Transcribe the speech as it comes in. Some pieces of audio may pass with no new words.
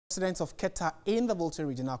Residents of Keta in the Volta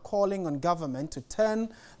region are calling on government to turn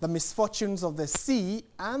the misfortunes of the sea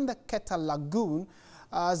and the Keta Lagoon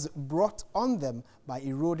as brought on them by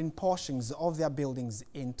eroding portions of their buildings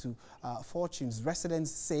into fortunes.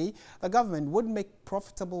 Residents say the government would make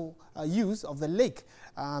profitable use of the lake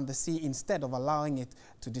and the sea instead of allowing it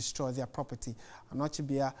to destroy their property.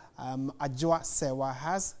 Anochibia Ajwa Sewa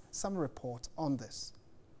has some report on this.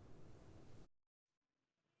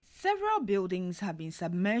 Several buildings have been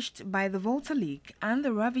submerged by the Volta Lake and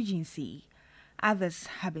the ravaging sea. Others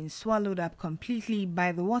have been swallowed up completely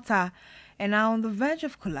by the water and are on the verge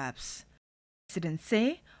of collapse. Residents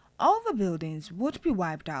say all the buildings would be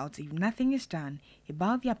wiped out if nothing is done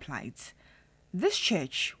about their plight. This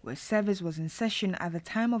church, where service was in session at the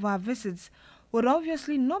time of our visits, would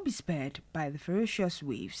obviously not be spared by the ferocious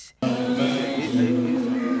waves.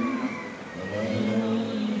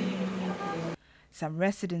 Some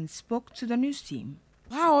residents spoke to the news team.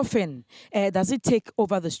 How often does it take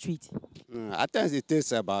over the street? At times it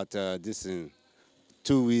takes about 2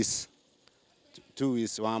 weeks,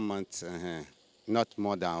 1 month, not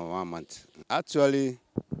more than 1 month. Actually,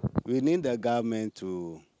 we need the government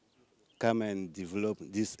to come and develop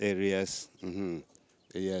these areas.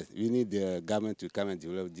 Yes, we need the government to come and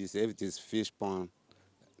develop this. If it is fish pond,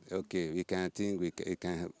 okay, we can think it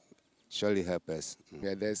can surely help us.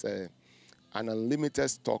 Yeah, there's an unlimited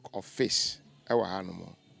stock of fish.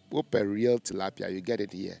 Per real tilapia, you get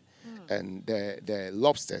it here. And the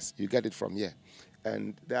lobsters, you get it from here.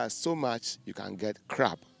 And there's so much you can get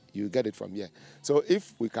crab, you get it from here. So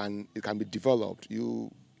if it can be developed,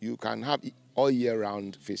 you can have all year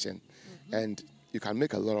round fishing and you can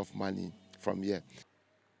make a lot of money from here.